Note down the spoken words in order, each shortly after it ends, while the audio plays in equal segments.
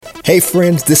Hey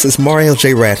friends, this is Mario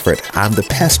J. Radford. I'm the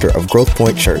pastor of Growth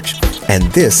Point Church, and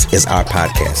this is our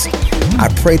podcast. I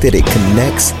pray that it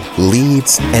connects,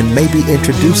 leads, and maybe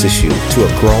introduces you to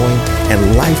a growing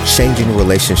and life-changing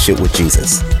relationship with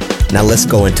Jesus. Now let's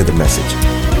go into the message.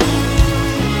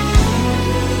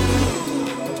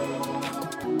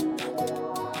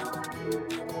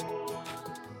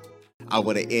 I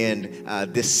want to end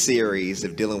this series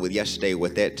of dealing with yesterday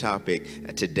with that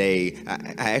topic today.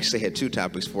 I actually had two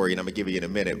topics for you, and I'm going to give you in a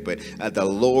minute, but the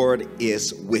Lord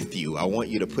is with you. I want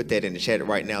you to put that in the chat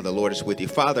right now. The Lord is with you.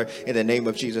 Father, in the name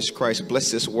of Jesus Christ,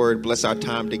 bless this word, bless our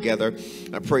time together.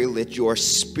 I pray that your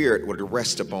spirit would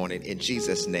rest upon it. In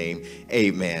Jesus' name,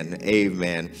 amen.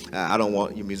 Amen. I don't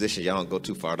want you musicians, y'all don't go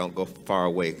too far. Don't go far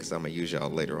away because I'm going to use y'all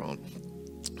later on.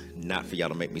 Not for y'all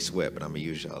to make me sweat, but I'm going to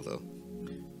use y'all though.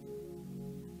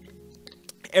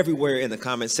 Everywhere in the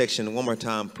comment section, one more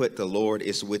time, put the Lord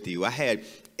is with you. I had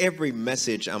every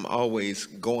message I'm always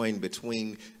going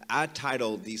between. I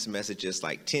titled these messages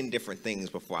like 10 different things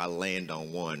before I land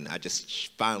on one. I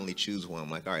just finally choose one. I'm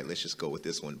like, all right, let's just go with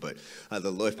this one. But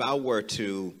the Lord, if I were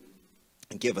to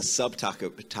give a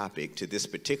subtopic to this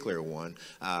particular one,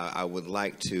 I would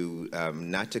like to,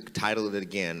 not to title it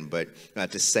again, but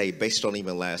to say, based on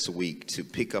even last week, to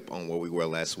pick up on where we were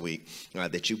last week,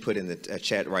 that you put in the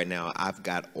chat right now, I've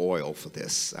got oil for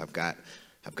this. I've got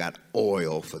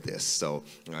oil for this. So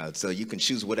you can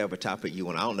choose whatever topic you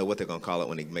want. I don't know what they're going to call it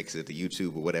when it makes it to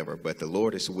YouTube or whatever, but the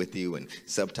Lord is with you, and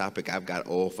subtopic, I've got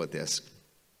oil for this.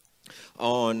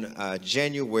 On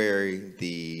January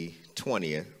the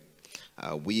 20th,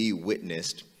 we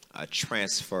witnessed a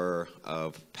transfer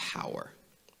of power,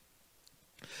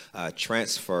 a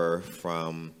transfer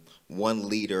from one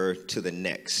leader to the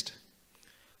next,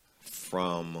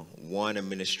 from one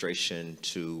administration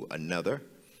to another,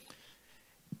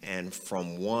 and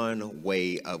from one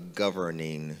way of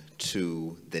governing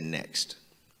to the next.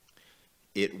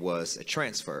 It was a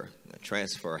transfer. A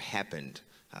transfer happened,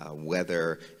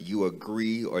 whether you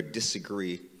agree or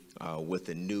disagree with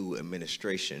the new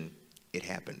administration. It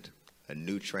happened. A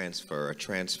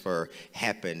transfer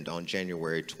happened on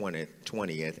January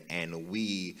 20th, and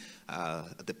we,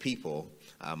 the people,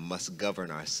 must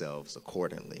govern ourselves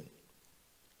accordingly.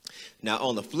 Now,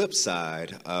 on the flip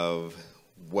side of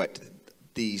what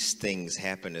these things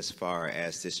happen as far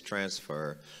as this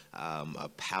transfer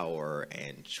of power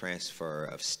and transfer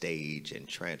of stage and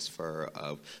transfer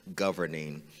of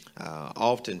governing,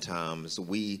 oftentimes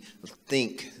we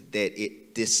think that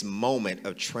this moment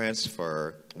of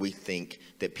transfer, we think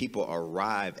that people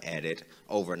arrive at it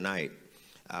overnight,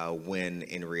 when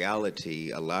in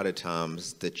reality, a lot of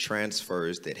times the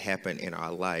transfers that happen in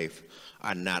our life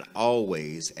are not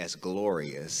always as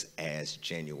glorious as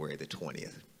January the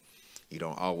 20th. You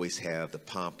don't always have the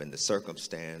pomp and the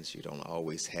circumstance. You don't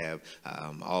always have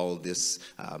all this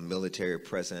military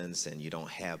presence, and you don't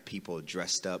have people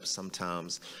dressed up.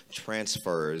 Sometimes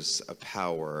transfers of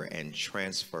power and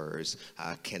transfers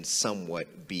can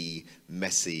somewhat be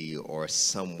messy, or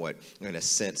somewhat in a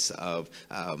sense of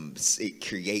it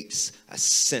creates a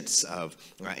sense of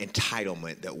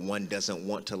entitlement that one doesn't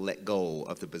want to let go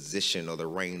of the position or the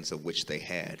reins of which they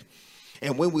had.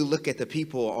 And when we look at the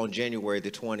people on January the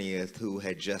 20th who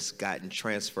had just gotten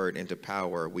transferred into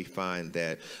power, we find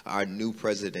that our new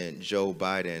president, Joe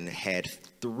Biden, had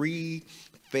 3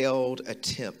 failed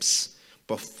attempts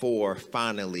before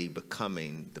finally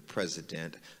becoming the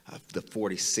president, the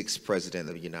 46th president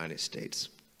of the United States.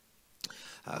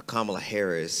 Kamala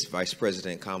Harris, Vice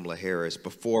President Kamala Harris,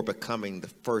 before becoming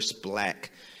the first Black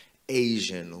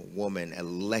Asian woman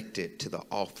elected to the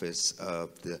office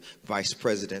of the vice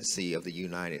presidency of the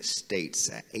United States,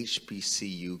 an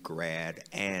HBCU grad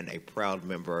and a proud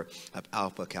member of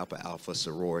Alpha Kappa Alpha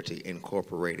Sorority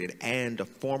Incorporated, and a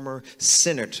former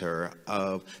senator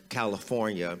of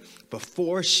California.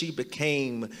 Before she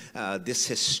became this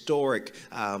historic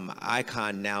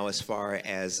icon now as far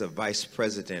as a vice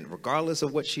president, regardless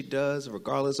of what she does,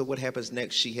 regardless of what happens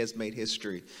next, she has made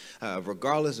history.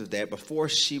 Regardless of that, before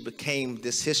she became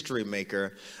this history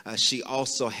maker, she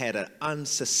also had an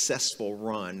unsuccessful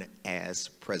run as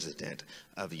president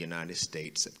of the United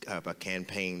States, a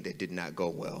campaign that did not go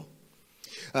well.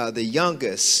 The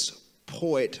youngest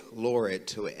poet laureate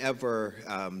to ever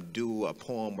do a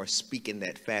poem or speak in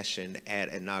that fashion at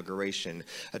inauguration,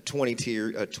 a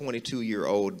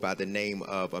 22-year-old by the name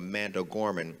of Amanda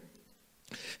Gorman.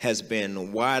 has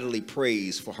been widely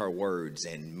praised for her words,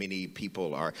 and many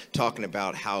people are talking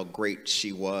about how great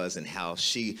she was and how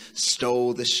she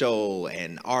stole the show,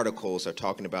 and articles are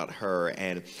talking about her,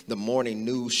 and the morning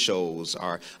news shows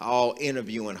are all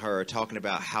interviewing her, talking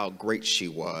about how great she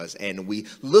was. And we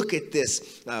look at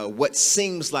this, what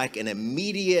seems like an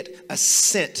immediate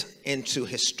ascent into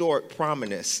historic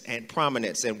prominence,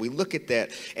 and we look at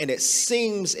that, and it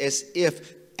seems as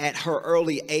if at her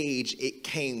early age, it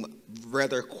came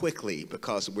rather quickly,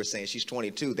 because we're saying she's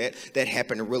 22. That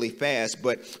happened really fast.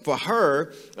 But for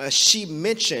her, she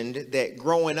mentioned that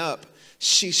growing up,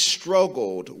 she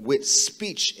struggled with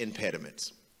speech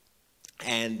impediments,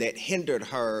 and that hindered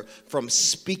her from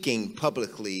speaking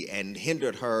publicly and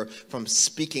hindered her from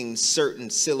speaking certain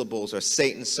syllables or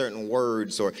saying certain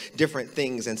words or different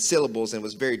things and syllables, and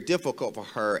was very difficult for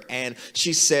her. And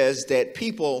she says that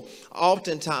people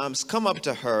oftentimes come up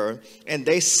to her and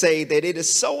they say that it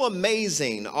is so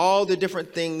amazing, all the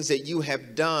different things that you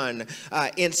have done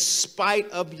in spite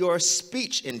of your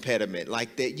speech impediment,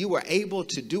 like that you were able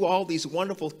to do all these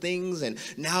wonderful things, and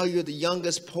now you're the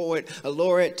youngest poet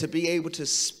laureate to be able to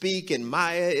speak, and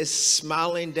Maya is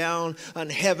smiling down on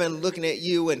heaven looking at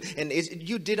you, and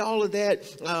you did all of that.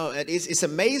 It's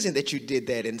amazing that you did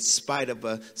that in spite of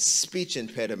a speech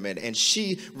impediment. And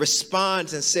she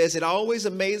responds and says, it always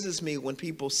amazes me when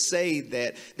people say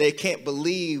that they can't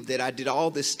believe that I did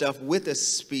all this stuff with a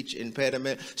speech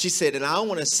impediment. She said, and I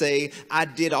want to say I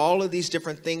did all of these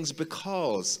different things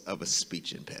because of a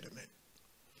speech impediment.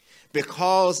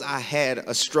 Because I had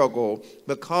a struggle,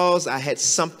 because I had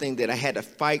something that I had to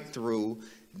fight through,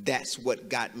 that's what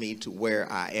got me to where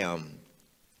I am.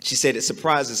 She said, it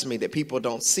surprises me that people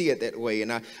don't see it that way.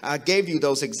 And I gave you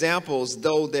those examples,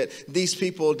 though, that these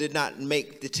people did not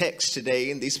make the text today.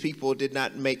 And these people did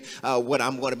not make what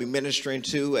I'm going to be ministering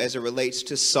to as it relates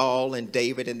to Saul and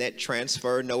David and that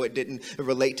transfer. No, it didn't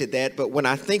relate to that. But when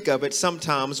I think of it,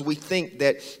 sometimes we think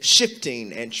that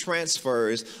shifting and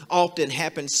transfers often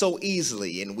happen so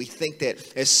easily. And we think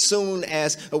that as soon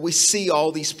as we see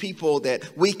all these people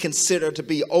that we consider to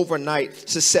be overnight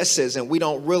successes, and we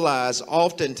don't realize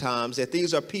often times that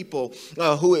these are people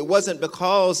who it wasn't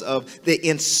because of the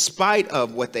in spite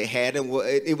of what they had, and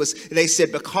it was, they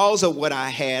said, because of what I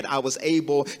had, I was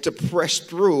able to press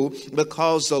through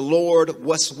because the Lord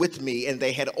was with me, and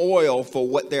they had oil for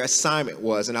what their assignment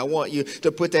was. And I want you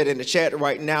to put that in the chat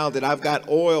right now, that I've got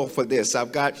oil for this.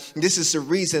 This is the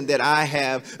reason that I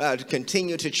have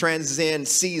continued to transcend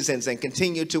seasons and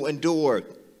continue to endure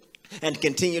and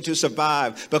continue to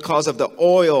survive, because of the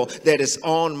oil that is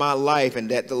on my life,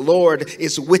 and that the Lord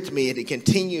is with me, and He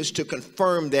continues to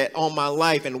confirm that on my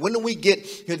life. And when we get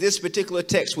to this particular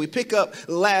text, we pick up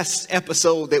last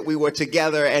episode that we were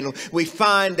together, and we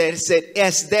find that it said,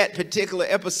 as that particular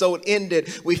episode ended,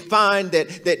 we find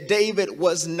that David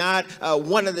was not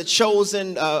one of the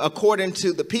chosen according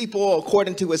to the people,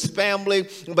 according to his family,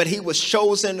 but he was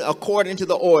chosen according to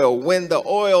the oil. When the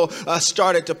oil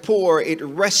started to pour, it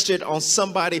rested on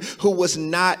somebody who was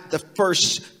not the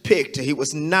first picked. He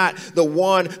was not the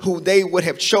one who they would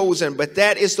have chosen, but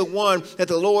that is the one that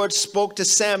the Lord spoke to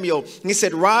Samuel. He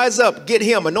said, rise up, get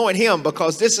him, anoint him,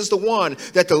 because this is the one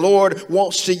that the Lord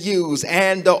wants to use.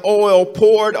 And the oil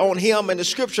poured on him, and the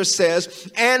scripture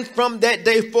says, and from that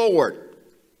day forward,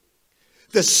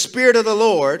 the Spirit of the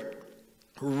Lord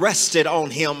rested on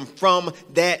him from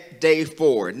that day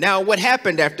forward. Now, what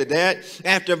happened after that?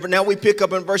 Now we pick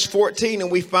up in verse 14, and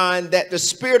we find that the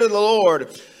Spirit of the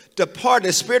Lord departed.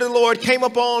 The Spirit of the Lord came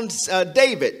upon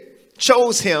David,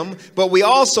 chose him, but we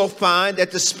also find that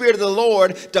the Spirit of the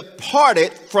Lord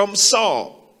departed from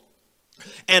Saul,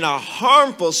 and a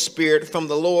harmful spirit from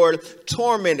the Lord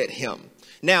tormented him.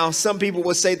 Now, some people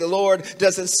would say the Lord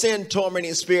doesn't send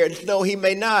tormenting spirits. No, He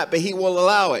may not, but He will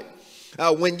allow it.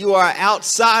 When you are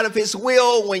outside of His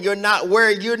will, when you're not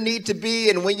where you need to be,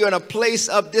 and when you're in a place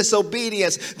of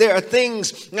disobedience, there are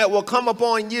things that will come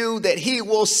upon you that He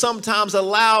will sometimes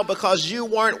allow because you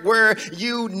weren't where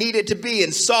you needed to be.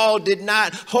 And Saul did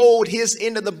not hold his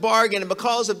end of the bargain, and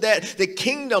because of that, the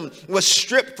kingdom was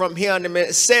stripped from him. And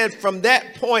it said from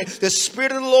that point, the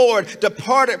Spirit of the Lord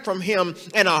departed from him,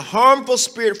 and a harmful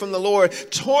spirit from the Lord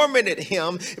tormented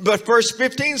him. But verse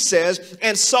 15 says,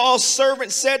 and Saul's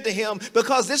servant said to him,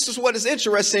 because this is what is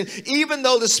interesting, even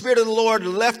though the Spirit of the Lord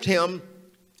left him,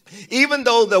 even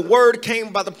though the word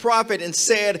came by the prophet and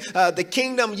said, the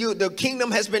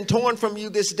kingdom has been torn from you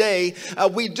this day,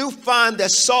 we do find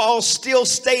that Saul still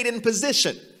stayed in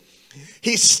position.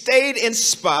 He stayed in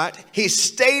spot. He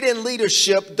stayed in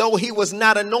leadership, though he was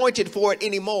not anointed for it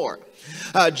anymore.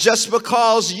 Just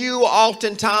because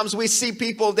oftentimes we see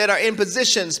people that are in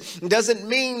positions doesn't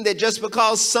mean that just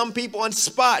because some people in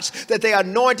spots that they are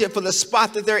anointed for the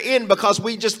spot that they're in, because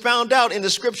we just found out in the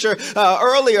scripture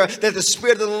earlier that the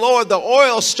Spirit of the Lord, the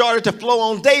oil started to flow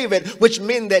on David, which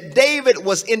meant that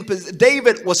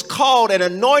David was called and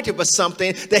anointed for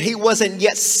something that he wasn't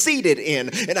yet seated in.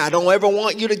 And I don't ever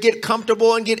want you to get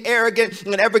comfortable and get arrogant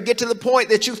and ever get to the point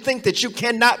that you think that you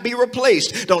cannot be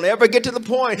replaced. Don't ever get to the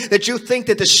point that you think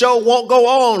that the show won't go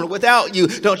on without you.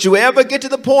 Don't you ever get to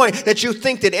the point that you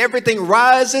think that everything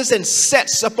rises and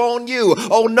sets upon you.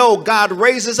 Oh no, God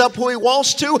raises up who he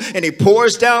wants to, and he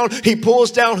pulls down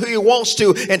who he wants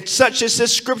to. And such is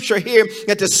this scripture here,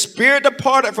 that the Spirit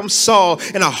departed from Saul,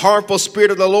 and a harmful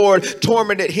spirit of the Lord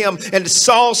tormented him. And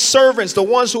Saul's servants, the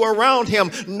ones who are around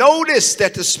him, noticed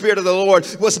that the Spirit of the Lord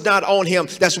was not on him.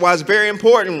 That's why it's very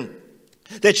important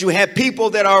that you have people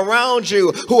that are around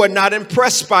you who are not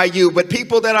impressed by you, but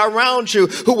people that are around you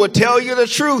who will tell you the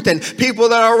truth, and people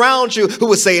that are around you who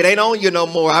will say it ain't on you no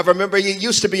more. I remember it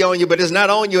used to be on you, but it's not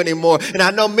on you anymore. And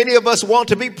I know many of us want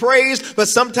to be praised, but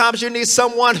sometimes you need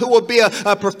someone who will be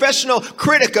a professional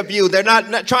critic of you. They're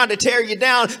not trying to tear you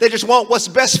down. They just want what's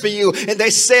best for you. And they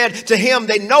said to him,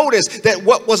 they noticed that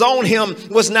what was on him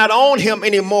was not on him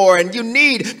anymore. And you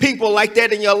need people like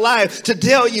that in your life to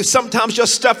tell you sometimes your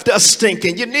stuff does stink.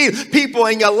 And you need people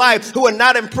in your life who are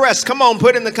not impressed. Come on,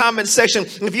 put in the comment section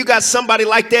if you got somebody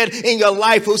like that in your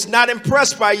life who's not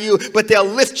impressed by you, but they'll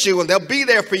lift you and they'll be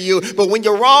there for you. But when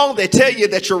you're wrong, they tell you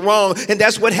that you're wrong. And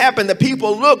that's what happened. The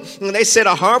people looked and they said,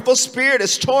 a harmful spirit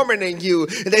is tormenting you.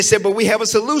 And they said, but we have a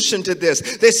solution to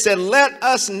this. They said, let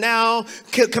us now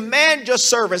command your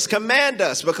servants, command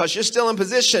us, because you're still in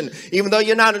position, even though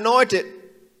you're not anointed.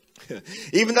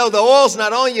 Even though the oil's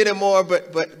not on you anymore,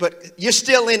 but you're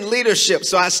still in leadership.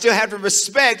 So I still have to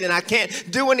respect, and I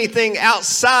can't do anything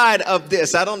outside of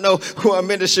this. I don't know who I'm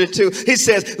ministering to. He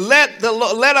says,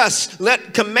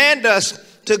 command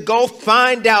us to go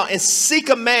find out and seek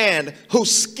a man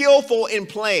who's skillful in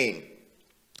playing.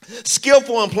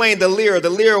 Skillful in playing the lyre. The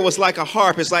lyre was like a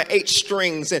harp. It's like 8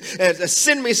 strings. And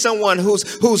send me someone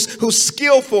who's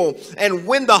skillful. And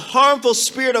when the harmful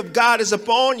spirit of God is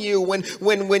upon you, when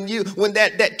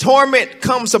that torment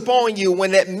comes upon you,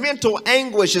 when that mental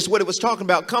anguish is what it was talking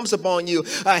about comes upon you,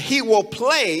 he will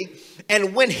play.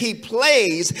 And when he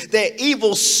plays, that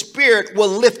evil spirit will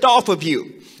lift off of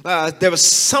you. There was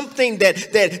something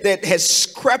that has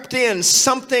crept in,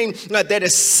 something that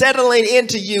is settling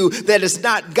into you that is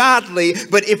not godly.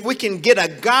 But if we can get a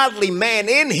godly man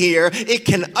in here, it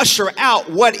can usher out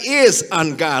what is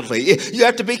ungodly. You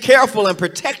have to be careful and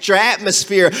protect your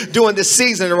atmosphere during this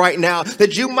season right now,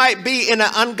 that you might be in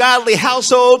an ungodly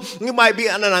household. You might be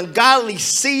in an ungodly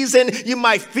season. You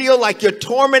might feel like you're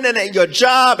tormented at your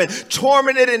job and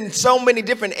tormented in so many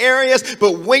different areas.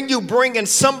 But when you bring in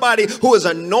somebody who is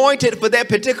anointed for that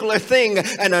particular thing,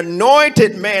 an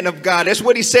anointed man of God. That's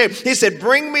what he said. He said,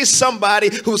 bring me somebody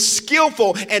who's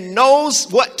skillful and knows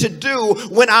what to do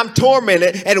when I'm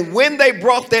tormented. And when they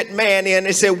brought that man in,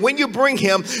 they said, when you bring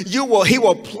him, he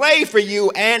will play for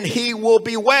you and he will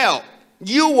be well.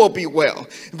 You will be well.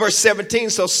 Verse 17,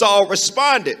 so Saul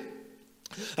responded.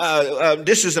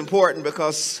 This is important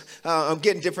because I'm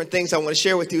getting different things I want to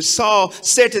share with you. Saul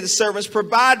said to the servants,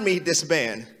 provide me this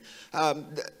man.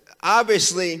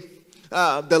 Obviously,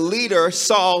 the leader,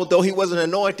 Saul, though he wasn't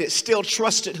anointed, still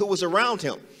trusted who was around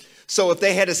him. So if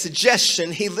they had a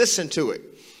suggestion, he listened to it.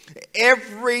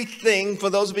 Everything, for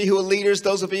those of you who are leaders,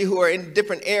 those of you who are in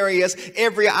different areas,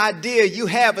 every idea you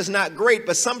have is not great,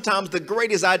 but sometimes the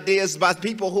greatest idea is by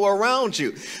people who are around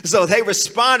you. So they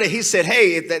responded. He said,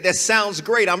 hey, that sounds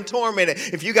great. I'm tormented.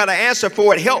 If you got an answer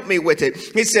for it, help me with it.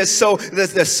 He says, so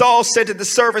the Saul said to the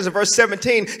servants in verse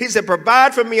 17, he said,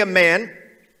 provide for me a man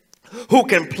who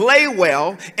can play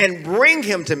well, and bring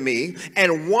him to me.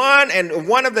 And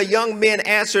one of the young men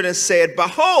answered and said,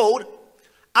 behold,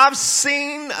 I've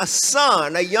seen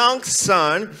a young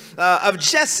son of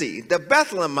Jesse, the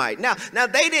Bethlehemite. Now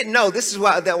they didn't know. This is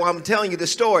why I'm telling you the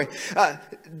story.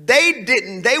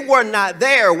 They were not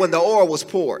there when the oil was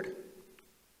poured.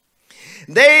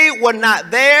 They were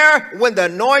not there when the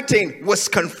anointing was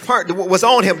confirmed, was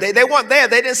on him. They weren't there.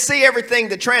 They didn't see everything,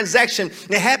 the transaction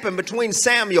that happened between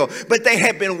Samuel, but they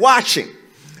had been watching.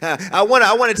 I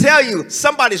want to tell you,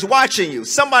 somebody's watching you.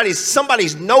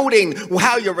 Somebody's noting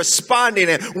how you're responding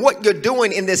and what you're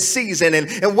doing in this season, and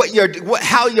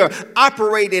how you're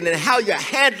operating and how you're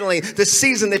handling the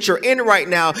season that you're in right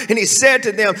now. And he said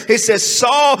to them, he says,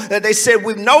 Saul, they said,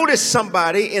 we've noticed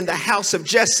somebody in the house of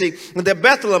Jesse, the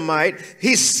Bethlehemite.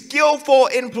 He's skillful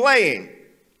in playing.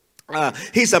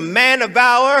 He's a man of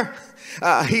valor.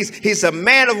 He's a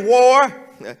man of war.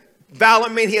 Valor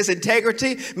meaning he has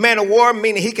integrity. Man of war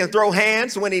meaning he can throw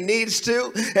hands when he needs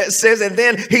to. It says, and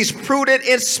then he's prudent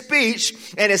in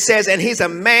speech. And it says, and he's a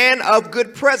man of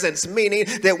good presence, meaning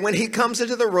that when he comes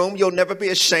into the room, you'll never be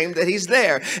ashamed that he's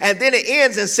there. And then it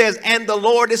ends and says, and the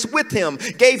Lord is with him.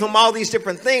 Gave him all these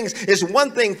different things. It's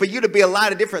one thing for you to be a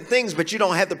lot of different things, but you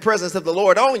don't have the presence of the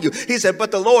Lord on you. He said,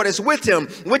 but the Lord is with him,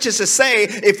 which is to say,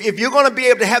 if you're going to be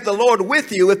able to have the Lord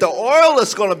with you, if the oil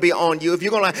is going to be on you, if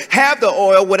you're going to have the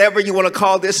oil, whatever you want to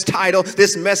call this title,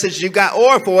 this message, you got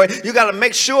oil for it, you got to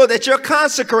make sure that you're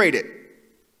consecrated.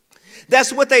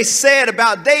 That's what they said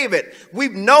about David.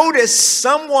 We've noticed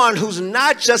someone who's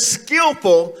not just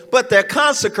skillful, but they're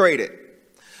consecrated.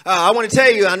 I want to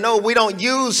tell you, I know we don't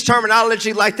use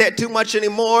terminology like that too much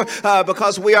anymore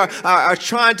because we are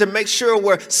trying to make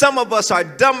sure some of us are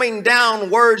dumbing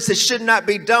down words that should not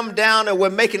be dumbed down, and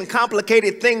we're making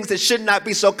complicated things that should not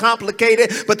be so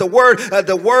complicated. But the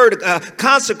word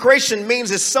consecration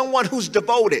means it's someone who's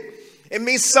devoted. It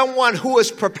means someone who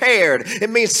is prepared. It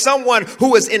means someone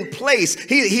who is in place.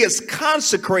 He is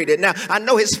consecrated. Now, I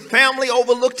know his family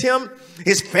overlooked him.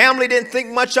 His family didn't think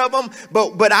much of him,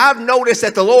 but I've noticed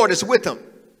that the Lord is with him.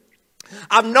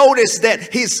 I've noticed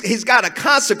that he's got a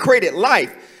consecrated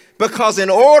life, because in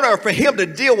order for him to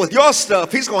deal with your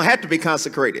stuff, he's going to have to be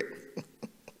consecrated.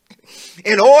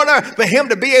 In order for him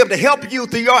to be able to help you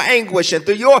through your anguish and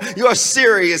through your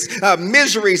serious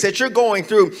miseries that you're going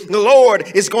through, the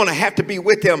Lord is going to have to be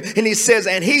with him. And he says,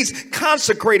 and he's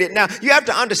consecrated. Now, you have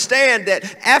to understand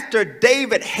that after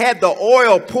David had the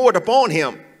oil poured upon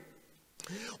him,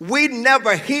 we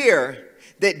never hear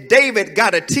that David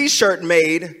got a t-shirt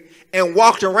made and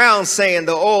walked around saying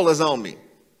the oil is on me.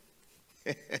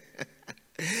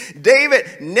 David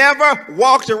never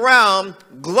walked around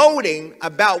gloating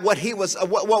about what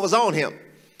was on him.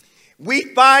 We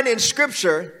find in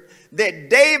scripture that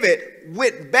David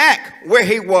went back where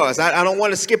he was. I don't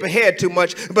want to skip ahead too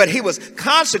much, but he was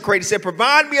consecrated. He said,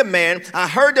 provide me a man. I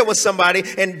heard there was somebody,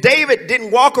 and David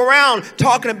didn't walk around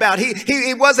talking about,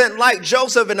 he wasn't like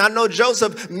Joseph, and I know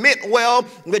Joseph meant well,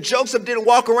 but Joseph didn't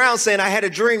walk around saying, I had a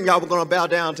dream, y'all were going to bow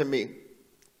down to me.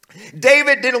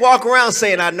 David didn't walk around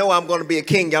saying, I know I'm going to be a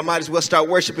king. Y'all might as well start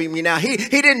worshiping me now. He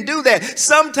didn't do that.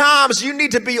 Sometimes you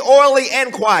need to be oily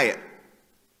and quiet.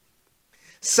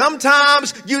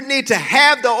 Sometimes you need to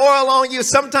have the oil on you.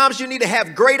 Sometimes you need to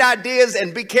have great ideas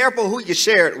and be careful who you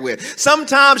share it with.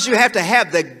 Sometimes you have to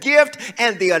have the gift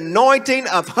and the anointing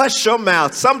of hush your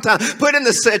mouth. Sometimes put in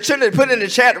the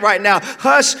chat right now,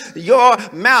 hush your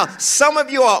mouth. Some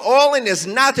of you are oiling. It's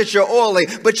not that you're oily,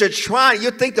 but you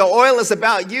think the oil is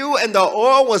about you, and the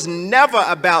oil was never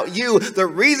about you. The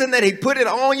reason that he put it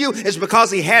on you is because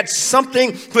he had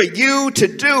something for you to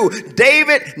do.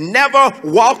 David never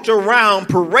walked around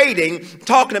parading,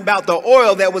 talking about the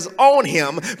oil that was on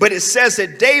him, but it says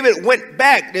that David went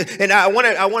back, and I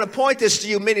want to point this to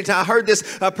you many times. I heard this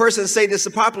person say this,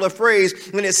 a popular phrase,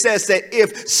 and it says that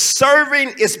if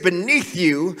serving is beneath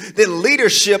you, then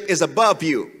leadership is above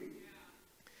you.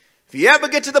 If you ever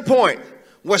get to the point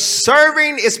where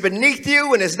serving is beneath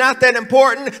you and it's not that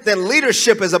important, then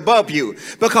leadership is above you,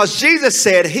 because Jesus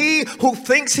said, he who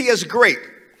thinks he is great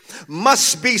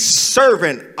must be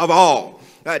servant of all.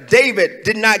 David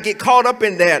did not get caught up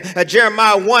in that.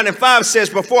 Jeremiah 1:5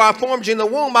 says, before I formed you in the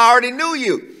womb, I already knew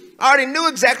you. I already knew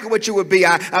exactly what you would be.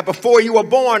 Before you were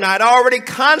born, I'd already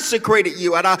consecrated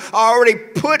you. I'd already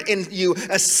put in you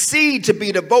a seed to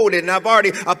be devoted, and I've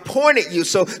already appointed you.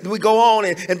 So we go on,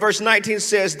 and verse 19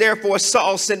 says, therefore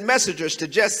Saul sent messengers to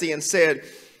Jesse and said,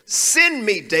 send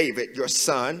me David, your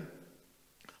son,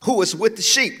 who was with the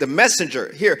sheep. The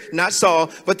messenger here, not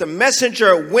Saul, but the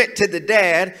messenger went to the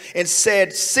dad and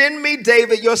said, send me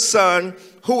David, your son,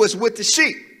 who was with the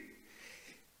sheep.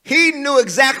 He knew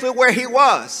exactly where he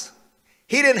was.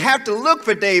 He didn't have to look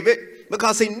for David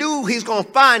because he knew he's going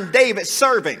to find David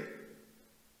serving.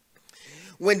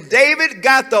 When David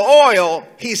got the oil,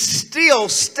 he still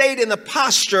stayed in the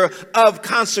posture of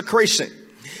consecration.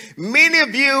 Many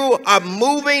of you are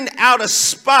moving out of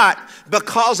spot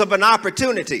because of an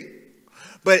opportunity.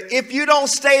 But if you don't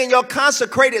stay in your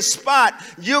consecrated spot,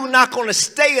 you're not going to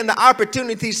stay in the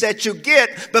opportunities that you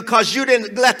get because you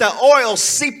didn't let the oil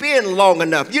seep in long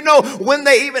enough. You know, when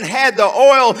they even had the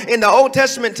oil in the Old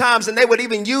Testament times, and they would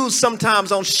even use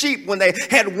sometimes on sheep when they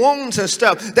had wounds and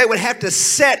stuff, they would have to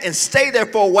set and stay there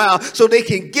for a while so they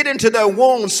can get into their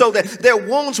wounds so that their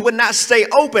wounds would not stay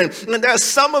open. And there are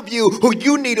some of you who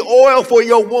you need oil for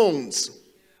your wounds.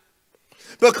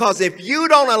 Because if you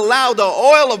don't allow the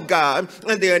oil of God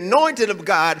and the anointing of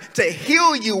God to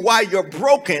heal you while you're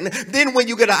broken, then when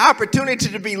you get an opportunity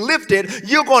to be lifted,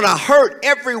 you're going to hurt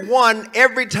everyone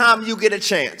every time you get a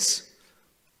chance.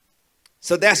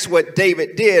 So that's what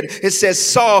David did. It says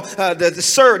Saul,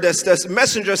 the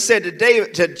messenger said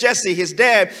to Jesse, his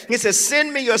dad, he says,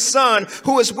 send me your son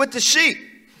who is with the sheep.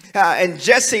 And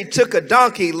Jesse took a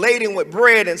donkey laden with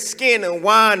bread and skin and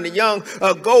wine and a young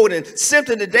goat and sent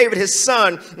it to David his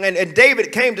son. And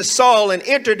David came to Saul and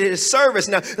entered his service.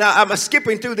 Now I'm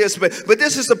skipping through this, but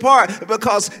this is the part,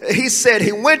 because he said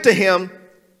he went to him.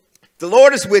 The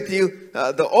Lord is with you.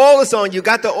 The oil is on you.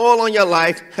 Got the oil on your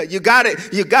life. You got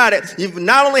it. You got it. You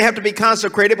not only have to be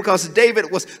consecrated, because David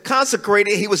was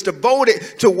consecrated. He was devoted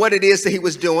to what it is that he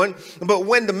was doing. But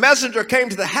when the messenger came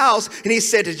to the house and he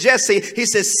said to Jesse, he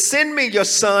says, send me your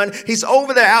son. He's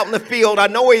over there out in the field. I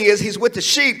know where he is. He's with the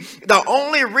sheep. The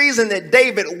only reason that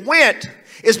David went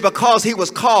is because he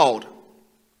was called.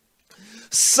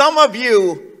 Some of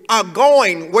you are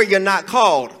going where you're not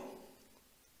called.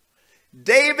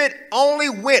 David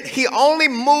he only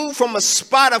moved from a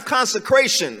spot of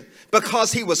consecration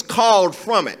because he was called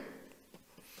from it.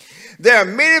 There are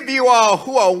many of you all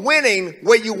who are winning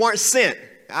where you weren't sent.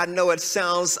 I know it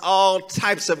sounds all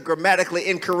types of grammatically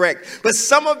incorrect, but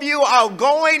some of you are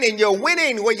going and you're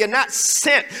winning where you're not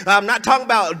sent. I'm not talking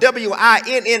about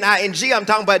W-I-N-N-I-N-G. I'm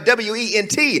talking about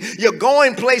W-E-N-T. You're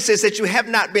going places that you have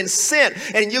not been sent,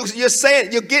 and you're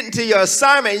saying you're getting to your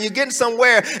assignment and you're getting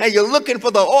somewhere and you're looking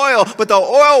for the oil, but the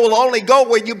oil will only go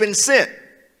where you've been sent.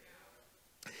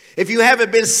 If you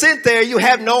haven't been sent there, you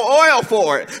have no oil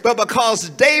for it. But because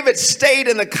David stayed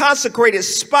in a consecrated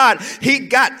spot, he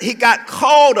got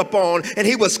called upon, and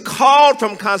he was called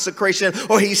from consecration,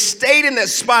 or he stayed in that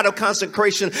spot of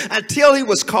consecration until he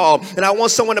was called. And I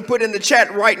want someone to put in the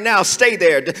chat right now, stay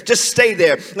there. Just stay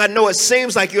there. I know it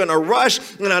seems like you're in a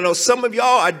rush, and I know some of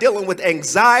y'all are dealing with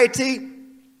anxiety.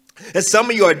 And some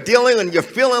of you are dealing and you're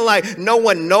feeling like no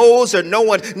one knows, or no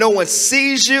one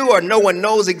sees you, or no one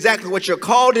knows exactly what you're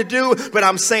called to do. But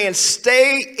I'm saying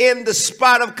stay in the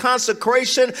spot of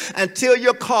consecration until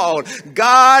you're called.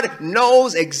 God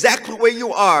knows exactly where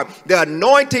you are. The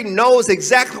anointing knows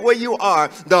exactly where you are.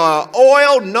 The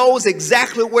oil knows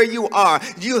exactly where you are.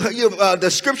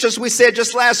 The scriptures we said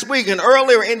just last week and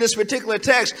earlier in this particular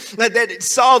text, that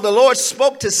the Lord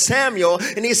spoke to Samuel,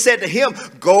 and he said to him,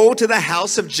 go to the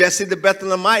house of Jesse the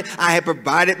Bethlehemite. I have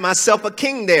provided myself a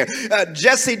king there.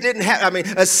 Samuel didn't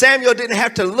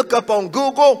have to look up on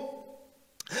Google.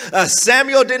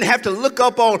 Samuel didn't have to look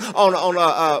up on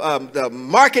the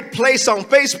marketplace on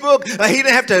Facebook. He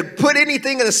didn't have to put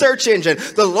anything in the search engine.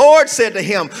 The Lord said to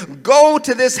him, go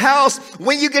to this house.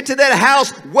 When you get to that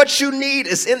house, what you need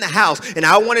is in the house. And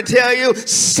I want to tell you,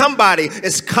 somebody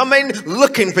is coming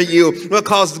looking for you,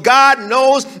 because God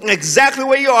knows exactly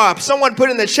where you are. Someone put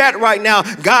in the chat right now,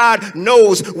 God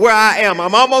knows where I am.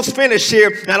 I'm almost finished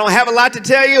here. I don't have a lot to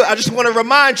tell you. I just want to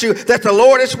remind you that the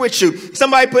Lord is with you.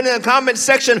 Somebody put in the comment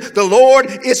section, the Lord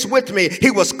is with me.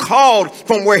 He was called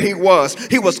from where he was.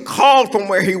 He was called from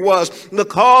where he was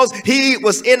because he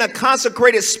was in a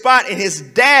consecrated spot, and his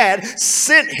dad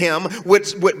sent him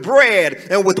with bread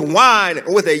and with wine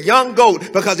and with a young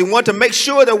goat, because he wanted to make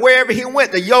sure that wherever he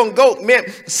went, the young goat meant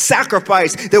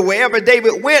sacrifice. That wherever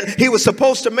David went, he was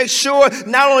supposed to make sure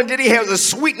not only did he have the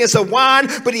sweetness of wine,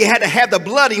 but he had to have the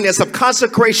bloodiness of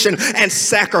consecration and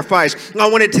sacrifice. I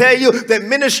want to tell you that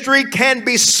ministry can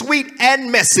be sweet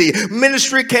and messy.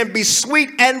 Ministry can be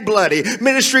sweet and bloody.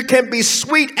 Ministry can be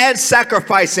sweet and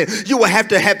sacrificing. You will have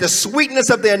to have the sweetness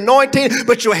of the anointing,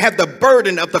 but you'll have the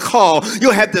burden of the call.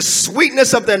 You'll have the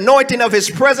sweetness of the anointing of his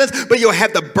presence, but you'll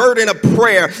have the burden of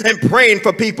prayer and praying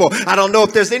for people. I don't know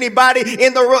if there's anybody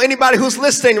in the room, anybody who's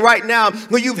listening right now,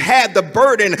 where you've had the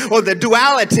burden or the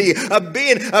duality of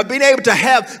being able to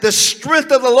have the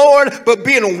strength of the Lord, but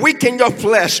being weak in your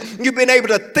flesh. You've been able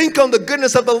to think on the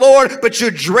goodness of the Lord, but you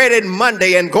dreaded Monday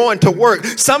and going to work.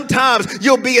 Sometimes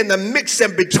you'll be in the mix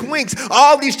and betwixt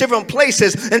all these different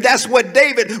places, and that's what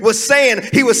David was saying.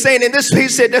 He was saying in this, he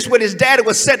said that's what his daddy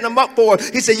was setting him up for.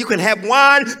 He said you can have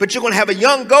wine, but you're going to have a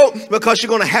young goat because you're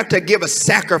going to have to give a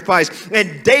sacrifice.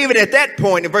 And David, at that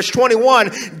point, in verse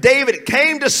 21, David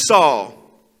came to Saul,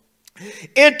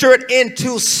 entered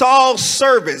into Saul's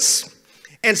service,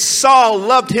 and Saul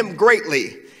loved him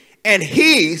greatly. And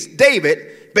he,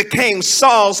 David, became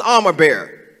Saul's armor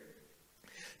bearer.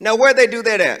 Now, where they do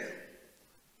that at?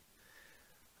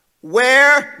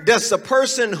 Where does the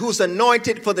person who's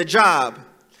anointed for the job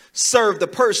serve the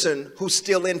person who's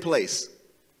still in place?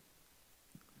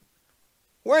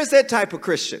 Where is that type of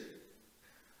Christian?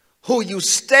 Who you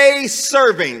stay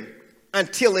serving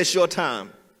until it's your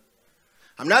time.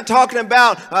 I'm not talking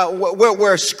about where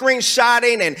we're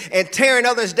screenshotting and tearing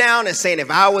others down and saying, if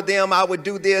I were them, I would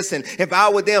do this. And if I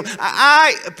were them,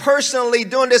 I personally,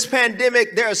 during this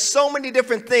pandemic, there are so many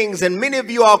different things, and many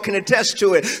of you all can attest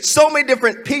to it. So many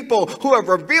different people who have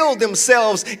revealed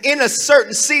themselves in a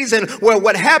certain season where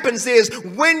what happens is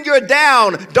when you're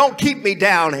down, don't keep me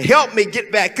down. Help me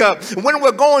get back up. When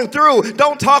we're going through,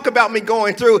 don't talk about me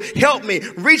going through. Help me.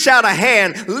 Reach out a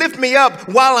hand. Lift me up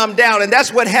while I'm down. And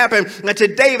that's what happened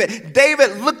to David.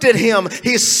 David looked at him.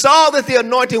 He saw that the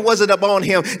anointing wasn't upon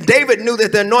him. David knew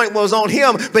that the anointing was on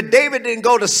him, but David didn't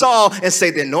go to Saul and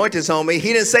say, the anointing's on me.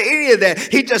 He didn't say any of that.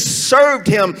 He just served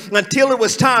him until it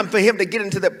was time for him to get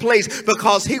into that place,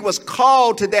 because he was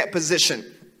called to that position.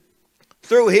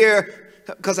 Through here,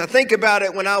 because I think about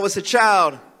it, when I was a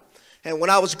child and when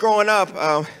I was growing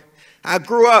up, I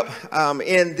grew up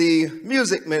in the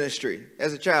music ministry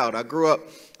as a child. I grew up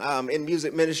in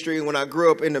music ministry. When I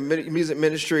grew up in the music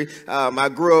ministry, I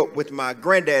grew up with my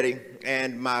granddaddy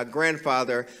and my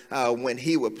grandfather. When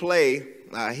he would play,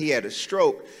 he had a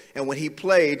stroke, and when he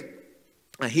played,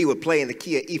 he would play in the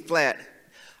key of E flat.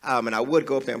 And I would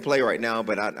go up there and play right now,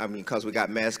 but I mean, because we got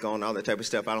masks on, all that type of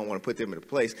stuff, I don't want to put them into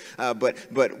place. But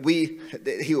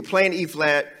he would play in E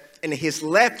flat. In his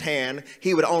left hand,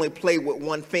 he would only play with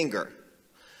one finger.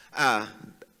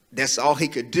 That's all he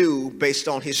could do based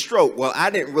on his stroke. Well,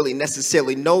 I didn't really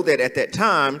necessarily know that at that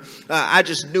time. I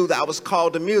just knew that I was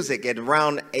called to music at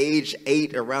around age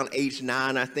 8, around age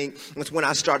 9, I think. That's when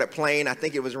I started playing. I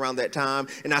think it was around that time.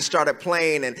 And I started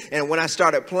playing. And when I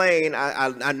started playing,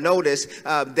 I noticed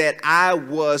that I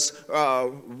was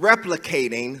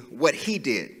replicating what he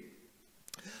did.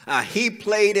 He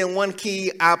played in one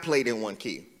key. I played in one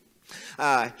key.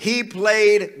 He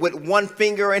played with one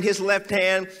finger in his left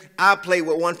hand. I played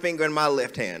with one finger in my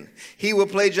left hand. He would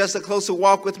play Just a Closer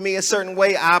Walk with Me a certain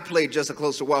way. I played Just a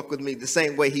Closer Walk with Me the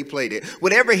same way he played it.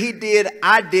 Whatever he did,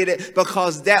 I did it,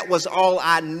 because that was all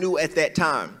I knew at that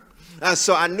time.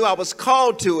 So I knew I was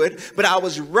called to it, but I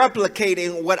was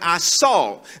replicating what I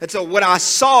saw. And so what I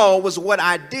saw was what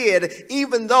I did,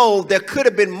 even though there could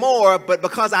have been more, but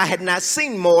because I had not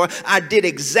seen more, I did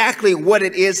exactly what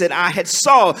it is that I had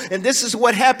saw. And this is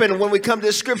what happened when we come to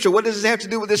this scripture. What does it have to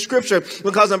do with this scripture?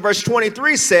 Because in verse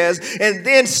 23 says, and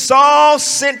then Saul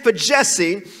sent for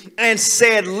Jesse and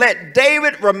said, let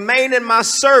David remain in my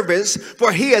service,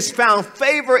 for he has found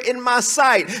favor in my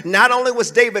sight. Not only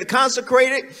was David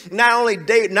consecrated, not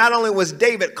only was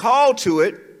David called to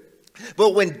it,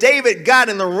 but when David got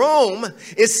in the room,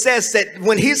 it says that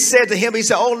when he said to him, he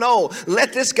said, oh no,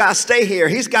 let this guy stay here.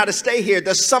 He's got to stay here.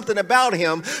 There's something about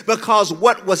him,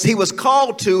 because he was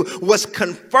called to was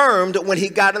confirmed when he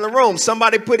got in the room.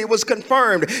 Somebody put it was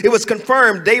confirmed. It was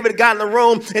confirmed. David got in the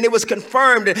room and it was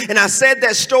confirmed. And I said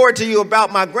that story to you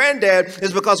about my granddad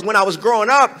is because when I was growing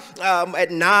up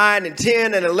at 9 and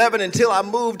 10 and 11, until I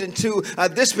moved into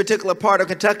this particular part of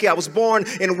Kentucky, I was born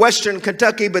in Western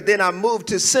Kentucky, but then I moved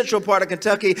to Central part of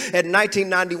Kentucky in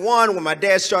 1991 when my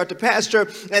dad started to pastor.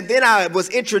 And then I was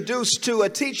introduced to a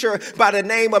teacher by the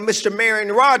name of Mr.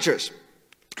 Marion Rogers.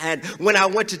 And when I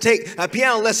went to take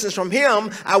piano lessons from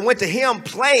him, I went to him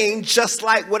playing just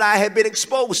like what I had been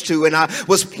exposed to. And I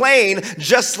was playing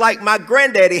just like my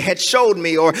granddaddy had showed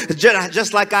me, or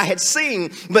just like I had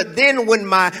seen. But then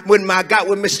when I got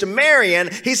with Mr. Marion,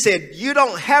 he said, you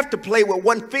don't have to play with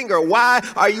one finger. Why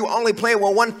are you only playing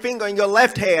with one finger in your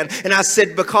left hand? And I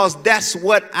said, because that's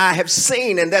what I have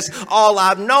seen, and that's all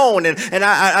I've known. And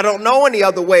I don't know any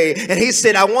other way. And he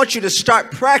said, I want you to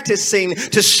start practicing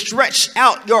to stretch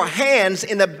out your hands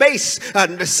in the bass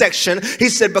section. He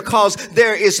said, because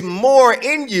there is more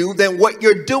in you than what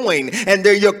you're doing, and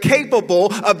you're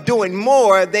capable of doing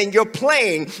more than you're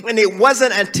playing. And it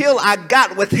wasn't until I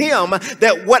got with him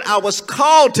that what I was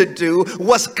called to do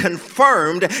was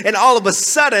confirmed. And all of a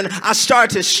sudden I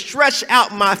started to stretch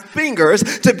out my fingers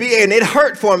and it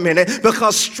hurt for a minute,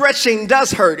 because stretching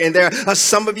does hurt. And there are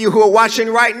some of you who are watching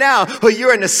right now who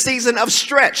you're in a season of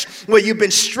stretch, where you've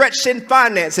been stretched in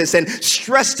finances and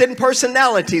stressed in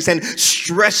personalities and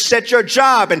stretched at your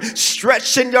job and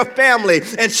stretched in your family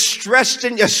and stretched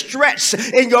in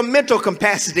your mental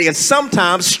capacity. And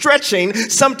sometimes stretching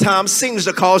seems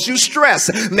to cause you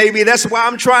stress. Maybe that's why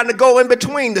I'm trying to go in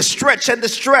between the stretch and the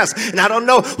stress. And I don't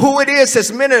know who it is that's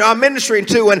I'm ministering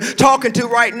to and talking to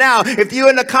right now. If you're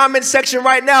in the comment section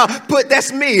right now,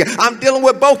 that's me. I'm dealing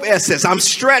with both S's. I'm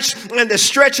stretched, and the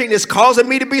stretching is causing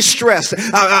me to be stressed.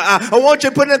 I want you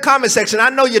to put in the comment section, I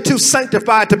know you're too sanctified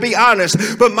sanctified, to be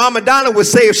honest. But Mama Donna would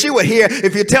say, if she were here,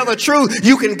 if you tell the truth,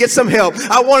 you can get some help.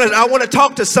 I want to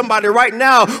talk to somebody right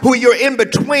now who you're in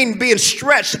between being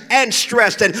stretched and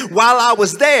stressed. And while I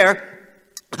was there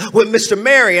with Mr.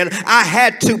 Marion, I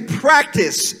had to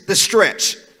practice the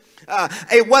stretch.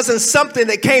 It wasn't something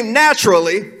that came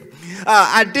naturally.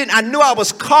 I knew I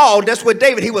was called. That's what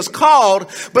David, he was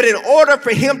called. But in order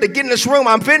for him to get in this room,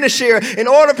 I'm finished here. In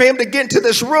order for him to get into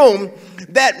this room,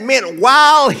 that meant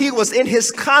while he was in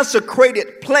his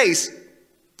consecrated place,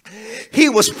 he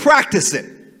was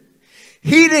practicing.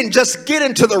 He didn't just get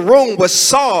into the room with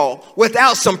Saul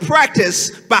without some practice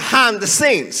behind the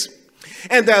scenes.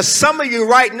 And there are some of you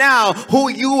right now who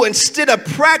you, instead of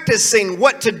practicing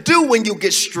what to do when you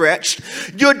get stretched,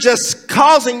 you're just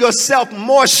causing yourself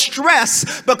more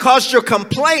stress because you're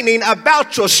complaining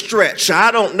about your stretch. I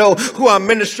don't know who I'm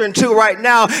ministering to right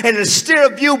now. And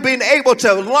instead of you being able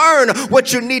to learn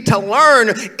what you need to learn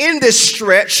in this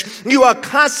stretch, you are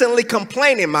constantly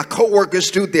complaining. My coworkers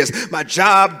do this. My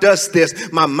job does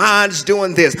this. My mind's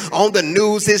doing this. On the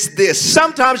news is this.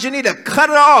 Sometimes you need to cut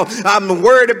it off. I'm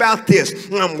worried about this.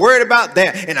 I'm worried about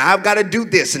that, and I've got to do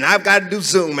this, and I've got to do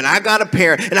Zoom, and I've got to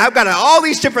parent, and I've got to all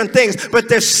these different things. But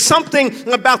there's something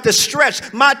about the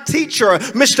stretch. My teacher,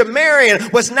 Mr. Marion,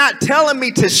 was not telling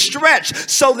me to stretch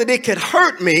so that it could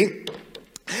hurt me.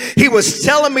 He was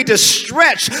telling me to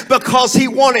stretch because he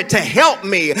wanted to help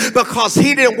me, because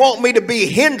he didn't want me to be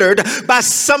hindered by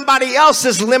somebody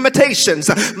else's limitations.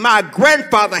 My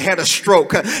grandfather had a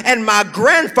stroke, and my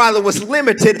grandfather was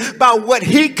limited by what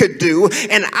he could do,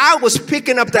 and I was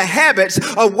picking up the habits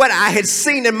of what I had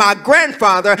seen in my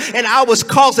grandfather, and I was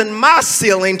causing my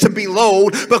ceiling to be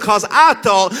lowered because I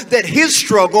thought that his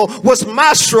struggle was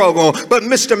my struggle. But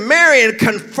Mr. Marion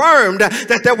confirmed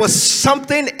that there was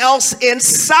something else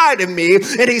inside of me,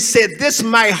 and he said, this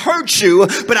might hurt you,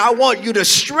 but I want you to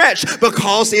stretch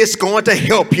because it's going to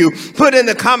help you. Put in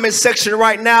the comment section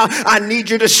right now, I need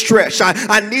you to stretch.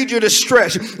 I need you to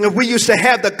stretch. We used to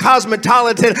have the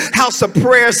Cosmopolitan House of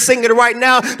Prayer singing right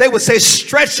now. They would say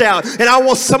stretch out, and I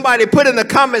want somebody to put in the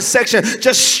comment section,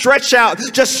 just stretch out,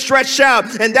 just stretch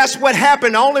out. And that's what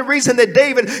happened. The only reason that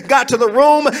David got to the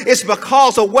room is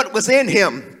because of what was in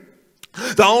him.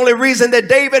 The only reason that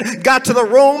David got to the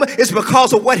room is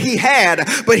because of what he had,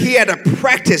 but he had to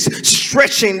practice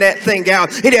stretching that thing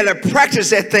out. He had to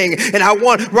practice that thing. And I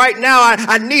want right now,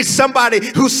 I need somebody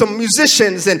who's some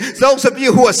musicians, and those of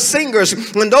you who are singers,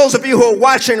 and those of you who are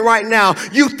watching right now,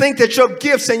 you think that your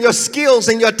gifts and your skills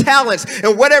and your talents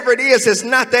and whatever it is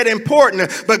not that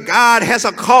important, but God has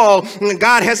a call and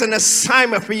God has an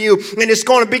assignment for you, and it's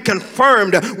going to be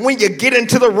confirmed when you get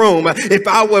into the room. If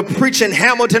I were preaching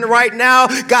Hamilton right now,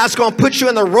 God's going to put you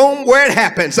in the room where it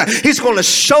happens. He's going to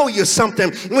show you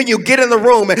something when you get in the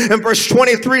room. And verse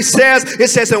 23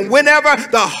 says, and whenever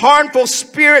the harmful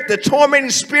spirit, the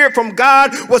tormenting spirit from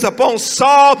God was upon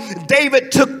Saul,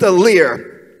 David took the lyre.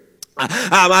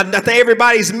 I think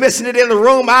everybody's missing it in the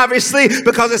room, obviously,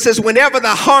 because it says whenever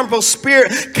the harmful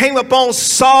spirit came upon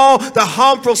Saul, the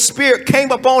harmful spirit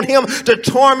came upon him to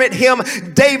torment him.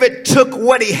 David took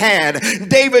what he had.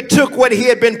 David took what he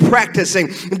had been practicing.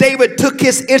 David took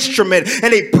his instrument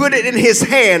and he put it in his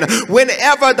hand.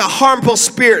 Whenever the harmful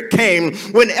spirit came,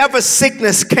 whenever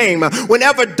sickness came,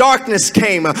 whenever darkness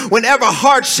came, whenever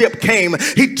hardship came,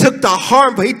 he took the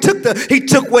harmful. He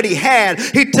took what he had.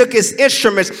 He took his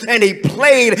instruments and he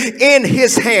played in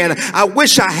his hand. I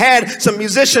wish I had some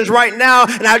musicians right now,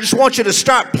 and I just want you to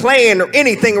start playing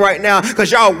anything right now, because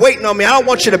y'all waiting on me. I don't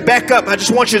want you to back up. I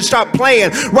just want you to start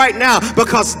playing right now,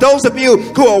 because those of you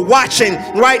who are watching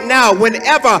right now,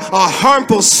 whenever a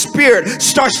harmful spirit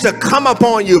starts to come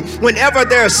upon you, whenever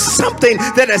there's something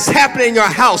that is happening in your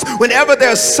house, whenever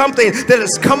there's something that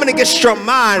is coming against your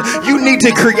mind, you need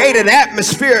to create an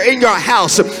atmosphere in your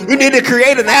house. You need to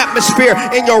create an atmosphere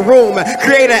in your room.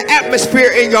 Create an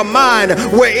atmosphere in your mind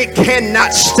where it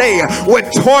cannot stay, where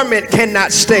torment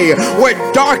cannot stay, where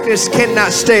darkness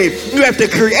cannot stay. You have to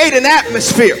create an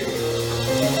atmosphere.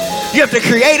 You have to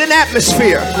create an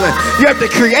atmosphere. You have to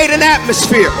create an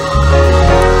atmosphere.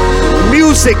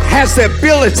 Music has the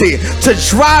ability to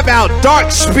drive out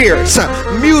dark spirits.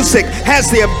 Music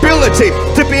has the ability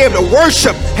to be able to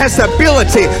worship, has the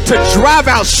ability to drive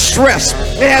out stress.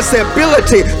 It has the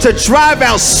ability to drive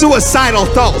out suicidal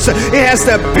thoughts. It has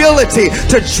the ability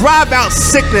to drive out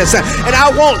sickness. And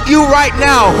I want you right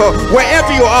now,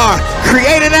 wherever you are,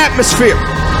 create an atmosphere.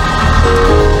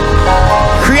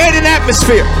 Create an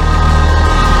atmosphere.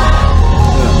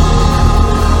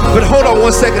 But hold on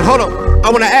one second, hold on. I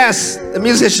want to ask the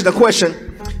musician a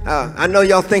question. I know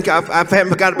y'all think I haven't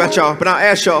forgotten about y'all, but I'll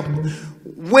ask y'all.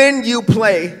 When you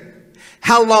play,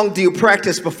 How long do you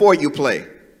practice before you play?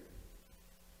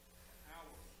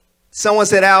 Someone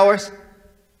said hours.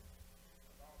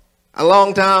 A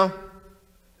long time.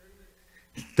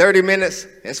 30 minutes.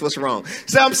 That's what's wrong.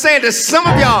 So I'm saying to some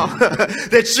of y'all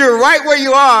that you're right where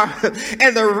you are.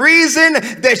 And the reason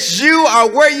that you are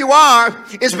where you are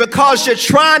is because you're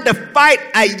trying to fight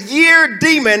a year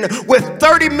demon with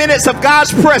 30 minutes of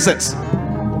God's presence.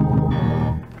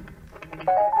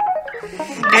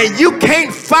 And you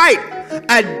can't fight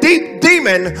a deep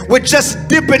demon with just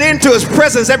dipping into his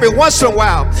presence every once in a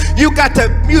while. You got to,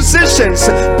 musicians,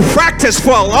 practice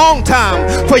for a long time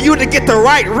for you to get the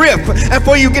right riff and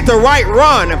for you to get the right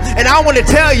run. And I want to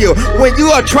tell you, when you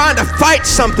are trying to fight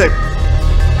something,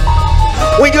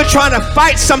 when you're trying to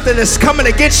fight something that's coming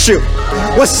against you,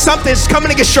 when something's coming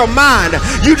against your mind,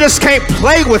 you just can't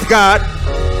play with God.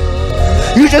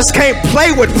 You just can't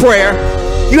play with prayer.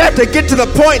 You have to get to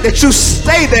the point that you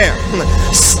stay there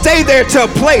to a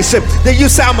place that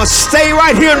you say, I'm going to stay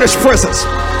right here in this presence.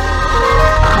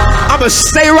 I'm going to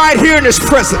stay right here in this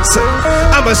presence.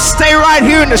 I'm going to stay right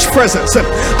here in this presence.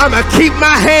 I'm going to keep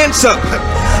my hands up.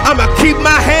 I'm going to keep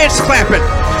my hands clapping.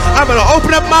 I'm going to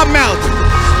open up my mouth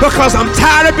because I'm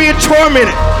tired of being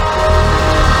tormented.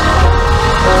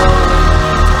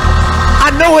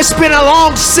 I know it's been a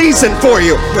long season for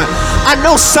you. I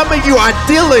know some of you are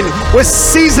dealing with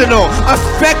seasonal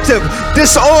affective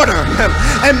disorder,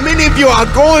 and many of you are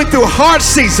going through hard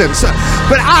seasons.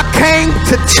 But I came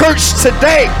to church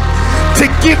today to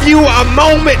give you a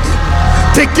moment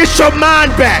to get your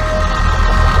mind back.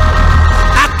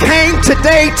 I came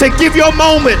today to give you a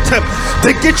moment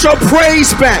to get your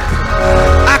praise back.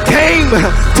 I came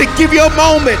to give you a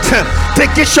moment to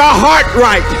get your heart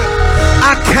right.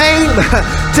 I came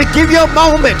to give you a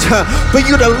moment for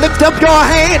you to lift up your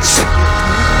hands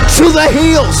to the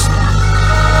hills.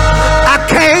 I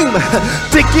came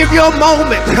to give you a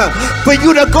moment for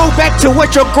you to go back to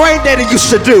what your granddaddy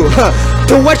used to do,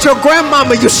 to what your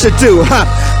grandmama used to do.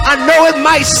 I know it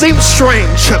might seem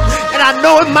strange, and I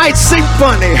know it might seem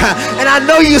funny, and I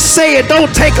know you say it don't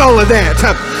take all of that.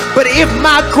 But if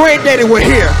my granddaddy were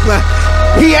here,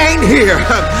 he ain't here.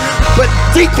 But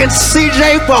Deacon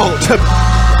C.J. Bolt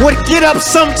would get up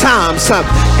sometimes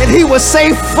and he would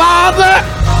say, Father,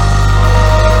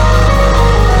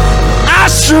 I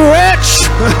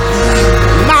stretch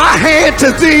my hand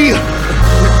to thee.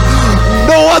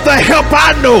 No other help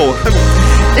I know.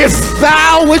 If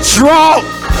thou withdraw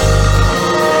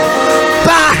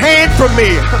thy hand from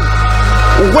me,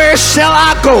 where shall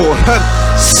I go?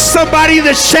 Somebody in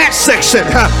the chat section,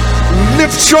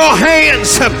 lift your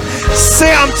hands.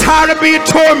 Say, I'm tired of being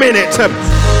tormented.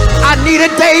 I need a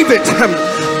David.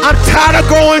 I'm tired of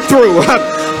going through.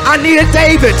 I need a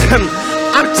David.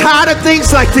 I'm tired of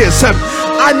things like this.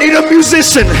 I need a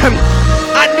musician.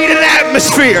 I need an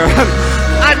atmosphere.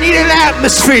 I need an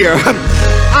atmosphere.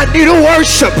 I need a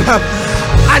worship.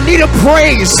 I need a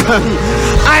praise.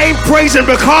 I ain't praising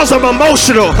because I'm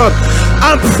emotional.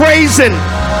 I'm praising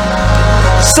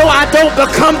so I don't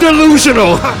become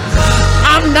delusional.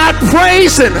 I'm not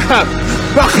praising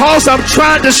because I'm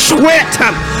trying to sweat.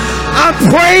 I'm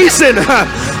praising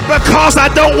because I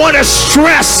don't want to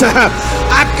stress.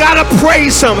 I gotta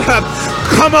praise him.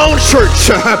 Come on,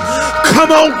 church.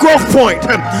 Come on, Growth Point.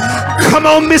 Come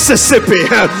on, Mississippi.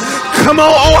 Come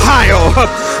on, Ohio.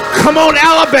 Come on,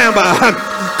 Alabama.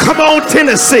 Come on,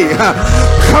 Tennessee.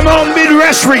 Come on,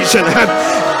 Midwest region.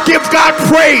 Give God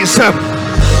praise.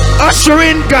 Usher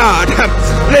in God.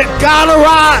 Let God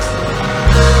arise.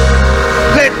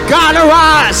 Let God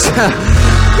arise.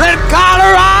 Let God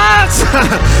arise.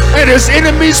 And his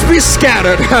enemies be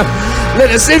scattered. Let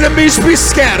his enemies be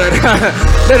scattered.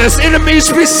 Let his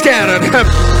enemies be scattered.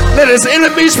 Let his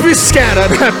enemies be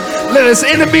scattered. Let his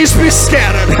enemies be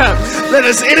scattered. Let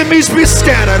his enemies be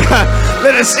scattered.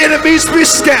 Let his enemies be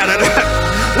scattered.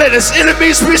 Let his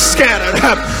enemies be scattered.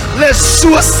 Let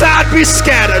suicide be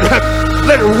scattered.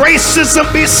 Let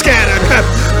racism be scattered.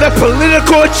 Let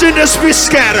political agendas be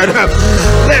scattered.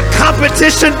 Let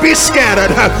competition be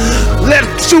scattered. Let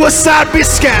suicide be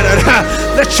scattered.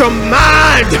 Let your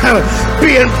mind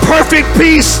be in perfect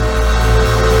peace.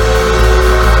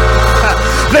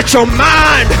 Let your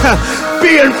mind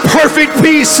be in perfect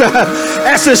peace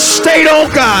as it stayed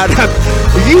on God.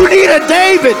 You need a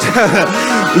David.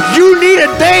 You need a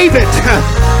David.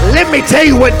 Let me tell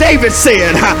you what David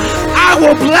said. I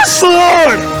will bless the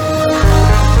Lord.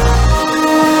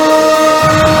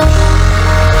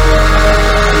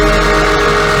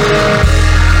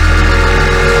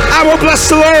 I will bless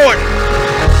the Lord.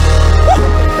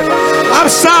 I'm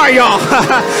sorry, y'all.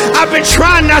 I've been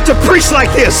trying not to preach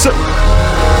like this.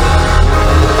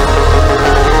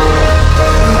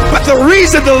 But the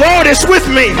reason the Lord is with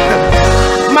me,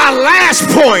 my last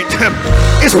point,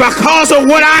 is because of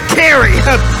what I carry.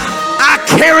 I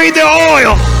carry the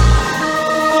oil.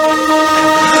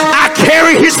 I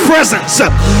carry his presence.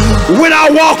 When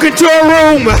I walk into a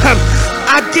room,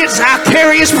 I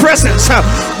carry his presence.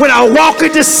 When I walk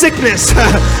into sickness,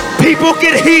 people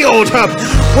get healed.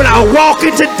 When I walk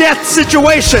into death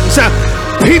situations,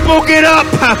 people get up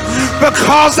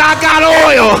because I got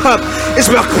oil. It's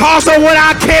because of what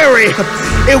I carry.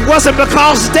 It wasn't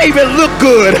because David looked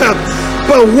good,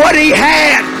 but what he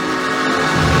had.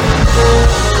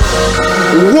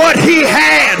 What he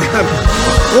had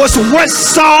was what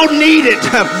Saul needed.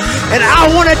 And I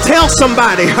want to tell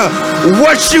somebody,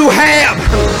 what you have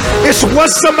is what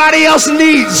somebody else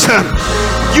needs.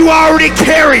 You already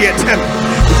carry it.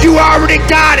 You already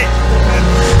got it.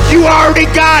 You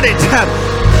already got it.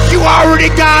 You already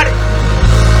got it.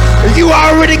 You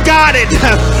already got it.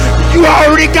 You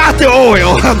already got the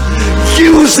oil.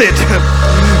 Use it.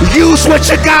 Use what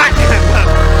you got.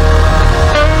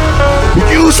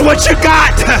 Use what you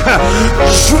got.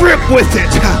 Drip with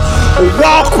it.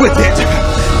 Walk with it.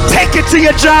 Take it to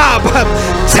your job.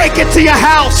 Take it to your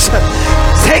house.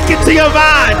 Take it to your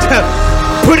mind.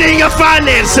 Put it in your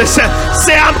finances.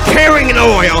 Say, I'm carrying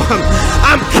oil.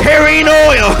 I'm carrying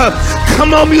oil.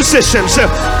 Come on, musicians.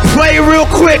 Play real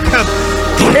quick.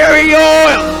 Carry your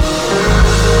oil.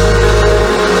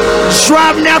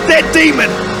 Driving out that demon.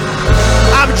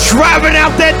 I'm driving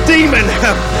out that demon.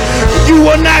 You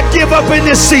will not give up in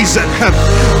this season.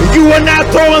 You will not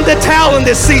throw in the towel in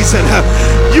this season.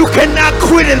 You cannot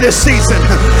quit in this season.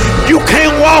 You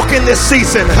can't walk in this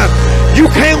season. You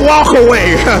can't walk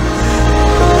away.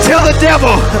 Tell the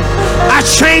devil, I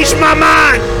changed my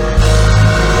mind.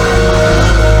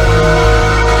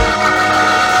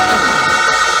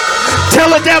 Tell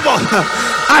the devil,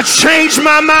 I changed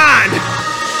my mind.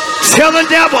 Tell the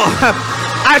devil,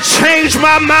 I changed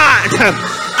my mind.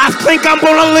 I think I'm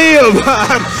gonna live.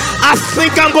 I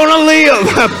think I'm gonna live.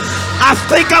 I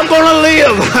think I'm gonna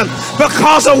live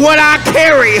because of what I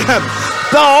carry.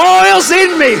 The oil's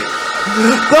in me.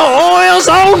 The oil's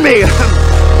on me.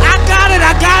 I got it.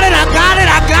 I got it. I got it.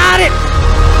 I got it.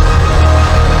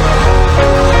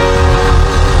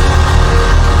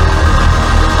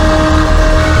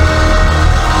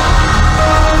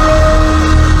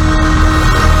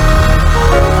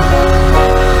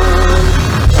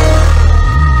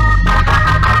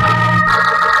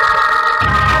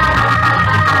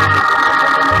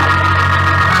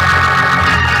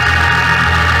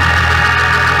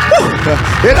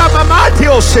 Era mamá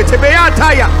Dios se te vea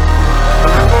talla.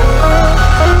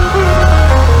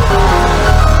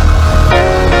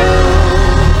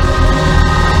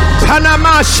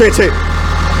 Tanamashete.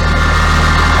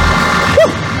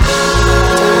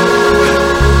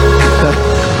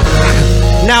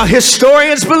 Now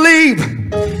historians believe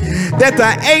that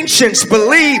the ancients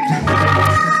believed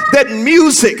that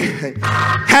music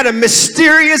had a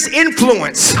mysterious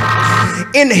influence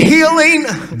in healing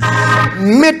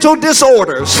mental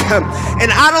disorders.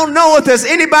 And I don't know if there's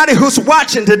anybody who's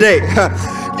watching today.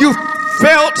 You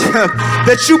felt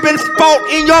that you've been fought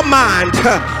in your mind.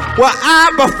 Well,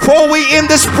 before we end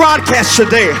this broadcast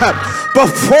today,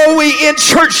 before we end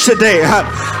church today,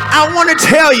 I want to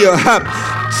tell you,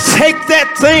 take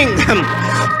that thing,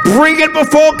 bring it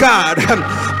before God,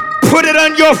 put it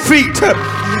on your feet,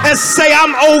 and say,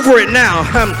 I'm over it now.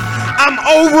 I'm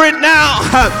over it now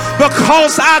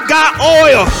because I got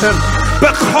oil.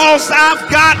 Because I've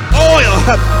got oil.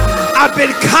 I've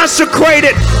been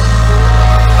consecrated.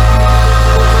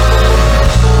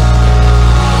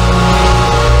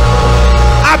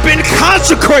 I've been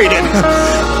consecrated.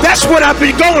 That's what I've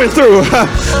been going through.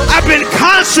 I've been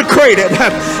consecrated.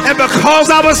 And because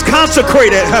I was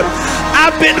consecrated,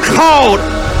 I've been called.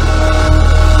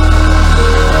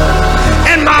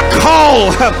 And my call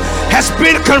has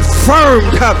been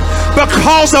confirmed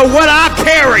because of what I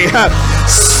carry.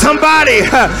 Somebody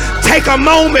take a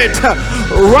moment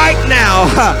right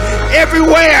now,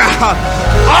 everywhere,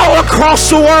 all across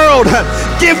the world,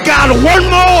 give God one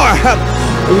more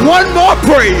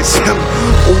praise,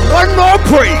 one more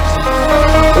praise,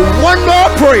 one more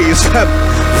praise.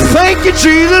 Thank you,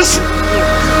 Jesus.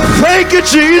 Thank you,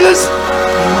 Jesus.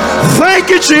 Thank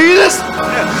you, Jesus.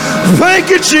 Thank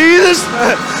you, Jesus.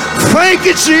 Thank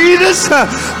you, Jesus,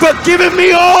 for giving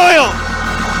me oil.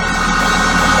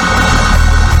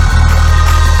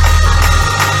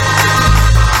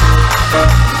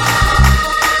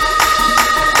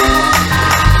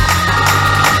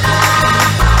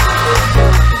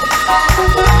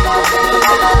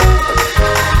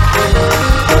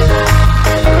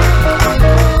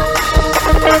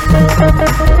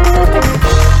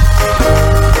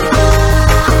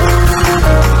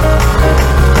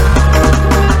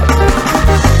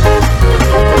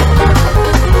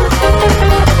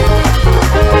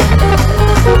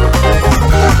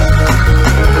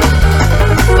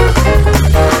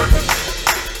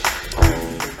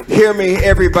 Hear me,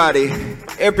 everybody,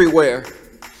 everywhere.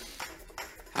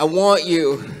 I want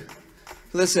you,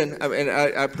 listen, and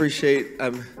I appreciate,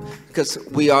 because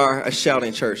we are a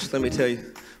shouting church, let me tell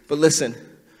you. But listen,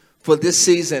 for this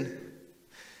season,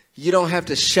 you don't have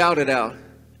to shout it out.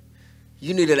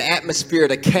 You need an atmosphere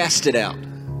to cast it out.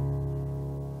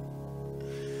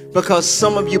 Because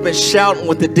some of you have been shouting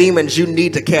with the demons you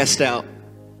need to cast out.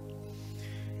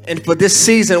 And for this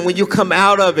season, when you come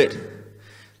out of it,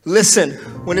 listen,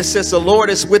 when it says the Lord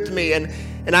is with me and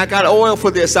I got oil for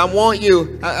this, I want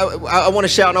you, I want to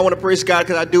shout and I want to praise God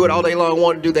because I do it all day long. I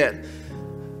want to do that.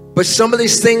 But some of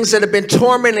these things that have been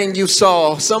tormenting you,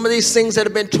 Saul, some of these things that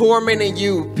have been tormenting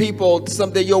you, people,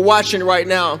 some that you're watching right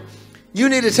now, you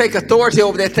need to take authority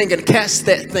over that thing and cast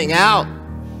that thing out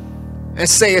and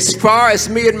say, as far as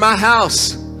me and my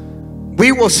house,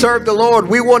 we will serve the Lord.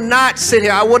 We will not sit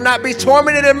here. I will not be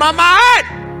tormented in my mind.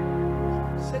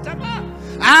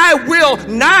 I will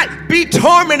not be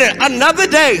tormented another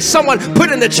day. Someone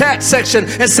put in the chat section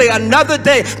and say another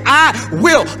day. I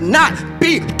will not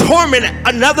be tormented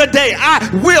another day. I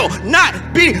will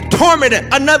not be tormented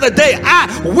another day. I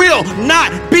will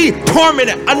not be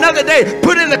tormented another day.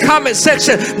 Put in the comment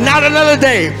section, not another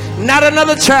day, not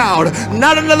another child,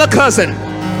 not another cousin,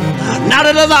 not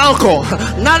another uncle,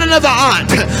 not another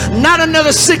aunt, not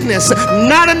another sickness,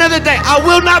 not another day. I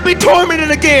will not be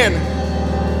tormented again.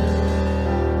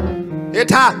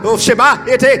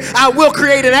 I will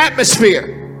create an atmosphere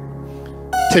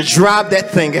to drive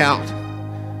that thing out.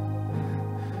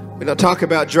 We don't talk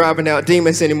about driving out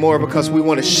demons anymore because we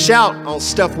want to shout on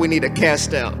stuff we need to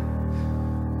cast out.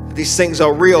 These things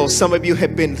are real. Some of you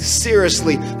have been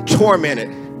seriously tormented.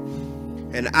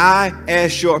 And I,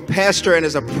 as your pastor and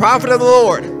as a prophet of the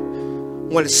Lord,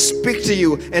 want to speak to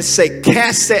you and say,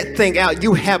 cast that thing out.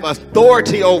 You have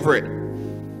authority over it.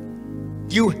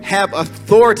 You have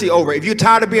authority over it. If you're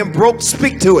tired of being broke,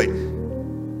 speak to it.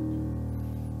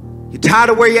 You're tired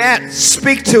of where you're at,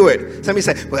 speak to it. Somebody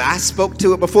say, well, I spoke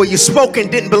to it before. You spoke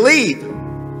and didn't believe.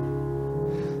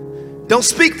 Don't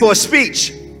speak for a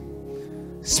speech.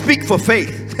 Speak for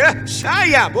faith. By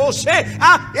faith,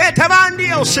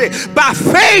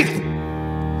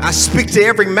 I speak to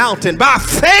every mountain. By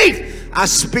faith, I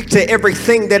speak to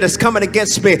everything that is coming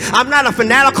against me. I'm not a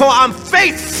fanatical. I'm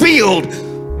faith-filled.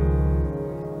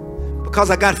 Because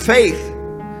I got faith.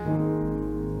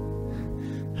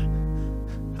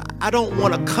 I don't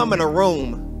want to come in a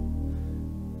room.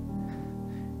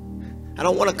 I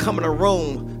don't want to come in a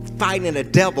room fighting a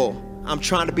devil I'm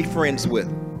trying to be friends with.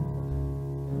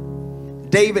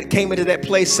 David came into that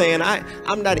place saying,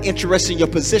 I'm not interested in your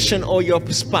position or your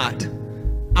spot.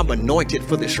 I'm anointed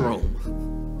for this room.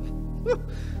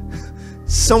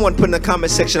 Someone put in the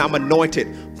comment section, I'm anointed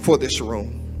for this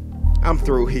room. I'm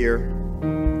through here.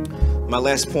 My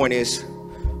last point is,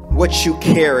 what you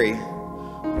carry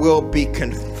will be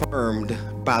confirmed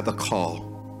by the call.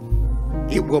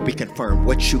 It will be confirmed.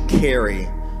 What you carry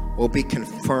will be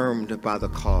confirmed by the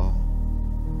call.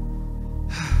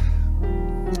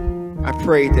 I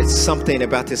pray that something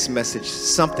about this message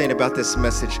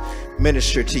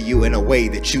ministered to you in a way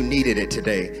that you needed it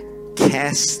today.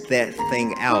 Cast that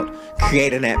thing out.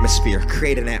 Create an atmosphere.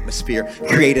 Create an atmosphere.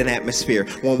 Create an atmosphere.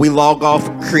 When we log off,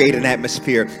 create an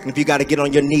atmosphere. If you got to get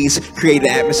on your knees, create an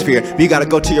atmosphere. If you got to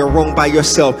go to your room by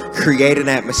yourself, create an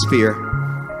atmosphere.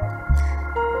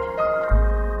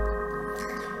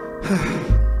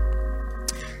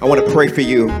 I want to pray for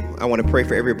you. I want to pray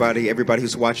for everybody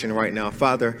who's watching right now.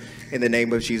 Father, in the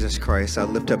name of Jesus Christ, I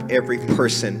lift up every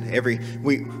person.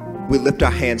 We lift our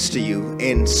hands to you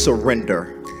in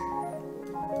surrender.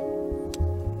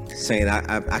 Saying,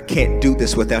 I can't do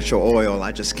this without your oil.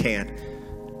 I just can't.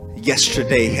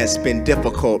 Yesterday has been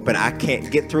difficult, but I can't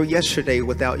get through yesterday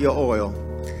without your oil.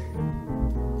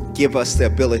 Give us the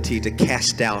ability to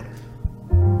cast out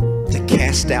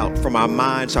from our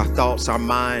minds, our thoughts, our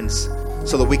minds,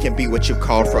 so that we can be what you've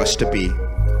called for us to be.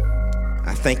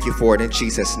 I thank you for it in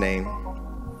Jesus' name.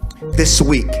 This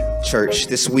week, church,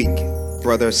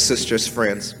 brothers, sisters,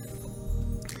 friends,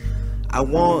 I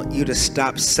want you to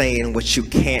stop saying what you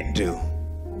can't do.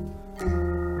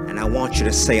 And I want you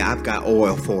to say, I've got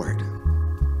oil for it.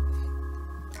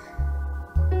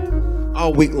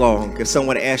 All week long, if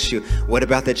someone asks you, what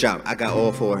about that job? I got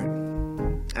oil for it.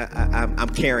 I'm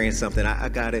carrying something. I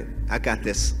got it. I got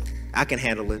this. I can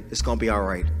handle it. It's going to be all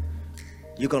right.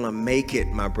 You're going to make it,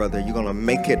 my brother. You're going to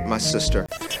make it, my sister.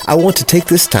 I want to take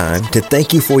this time to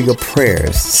thank you for your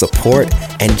prayers, support,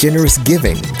 and generous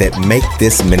giving that make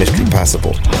this ministry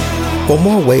possible. For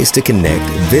more ways to connect,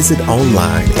 visit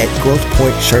online at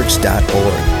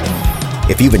growthpointchurch.org.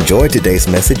 If you've enjoyed today's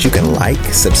message, you can like,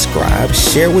 subscribe,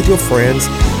 share with your friends,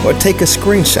 or take a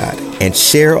screenshot and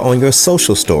share on your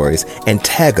social stories and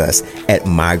tag us at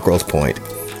My Growth Point.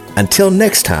 Until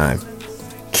next time,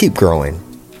 keep growing.